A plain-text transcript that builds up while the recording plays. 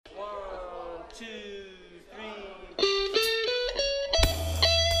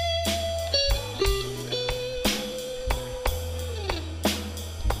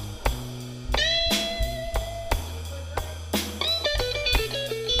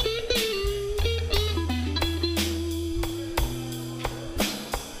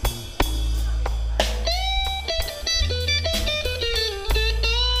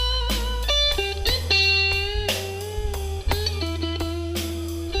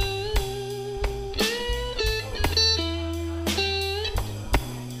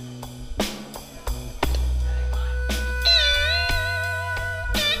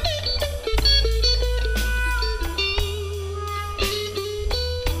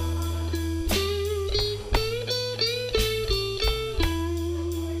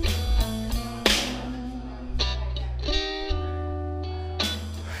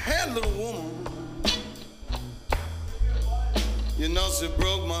Little woman, you know she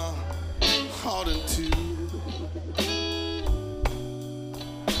broke my heart in two.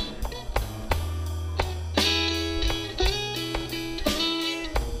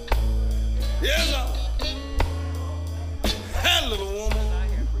 Yes, I had a little woman,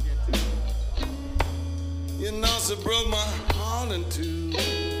 you know she broke my heart in two.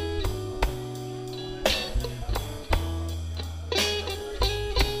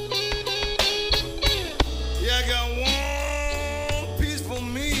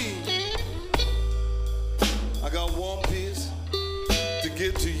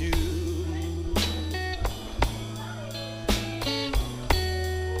 Get to you.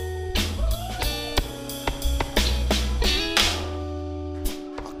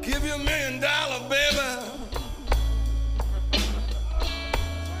 I'll give you $1 million, baby.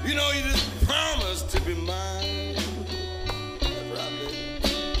 You know you just promised to be mine. That's right, baby.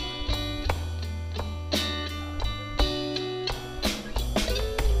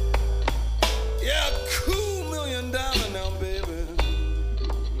 Yeah, cool $1 million now, baby.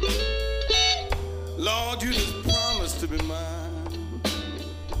 Lord, you just promised to be mine.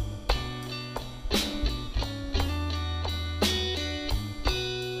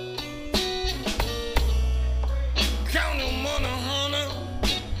 Count your money, honey,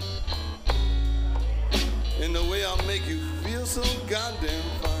 in the way I'll make you feel so goddamn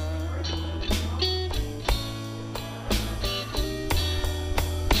fine.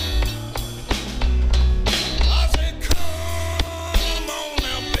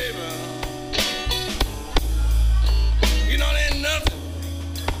 You know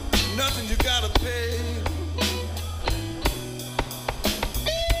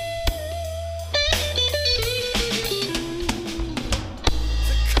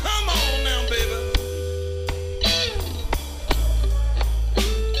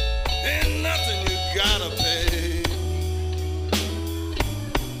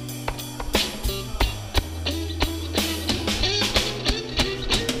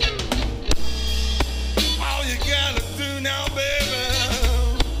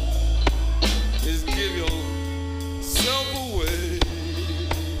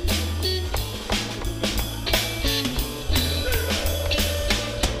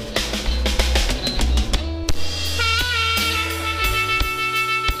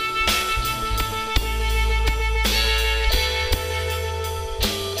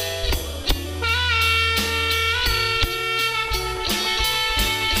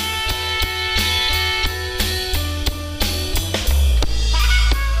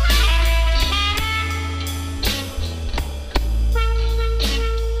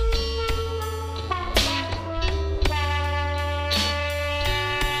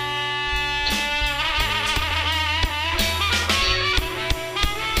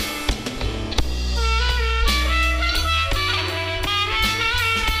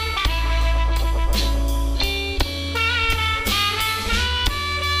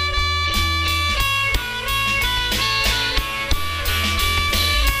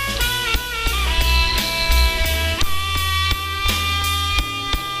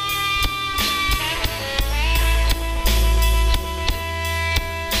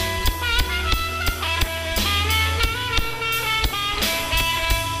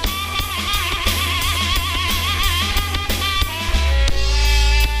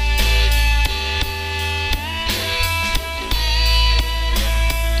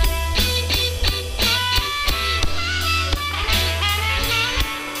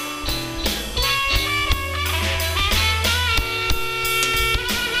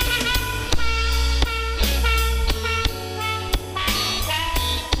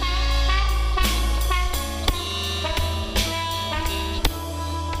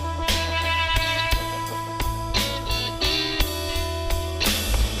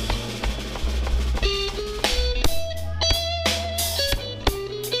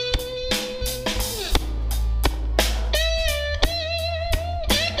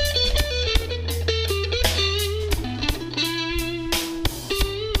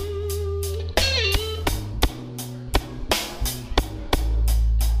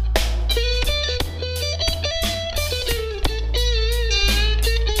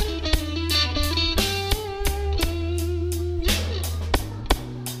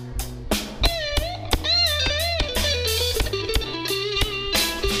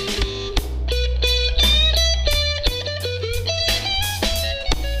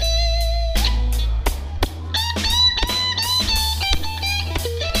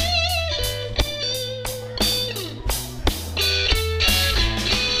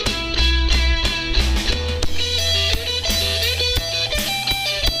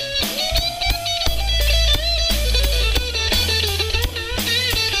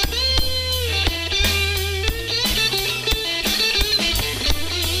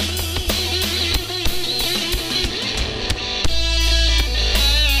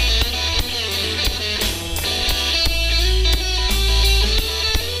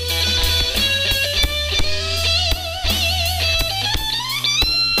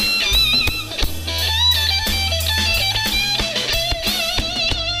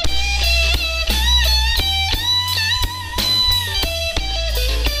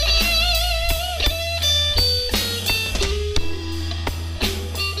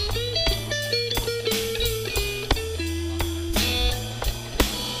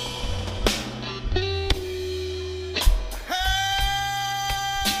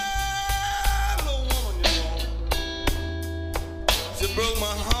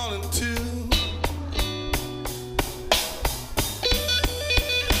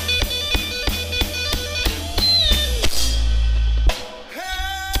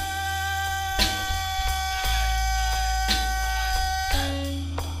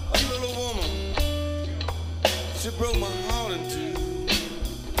broke my heart in two.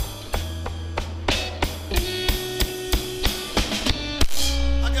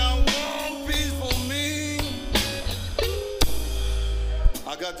 I got one piece for me.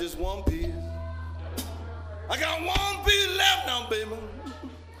 I got just one piece. I got one piece left now, baby.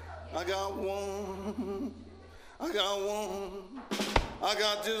 I got one. I got one. I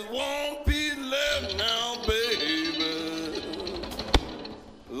got just one piece left now, baby.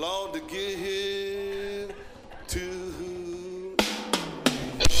 Lord, to get here.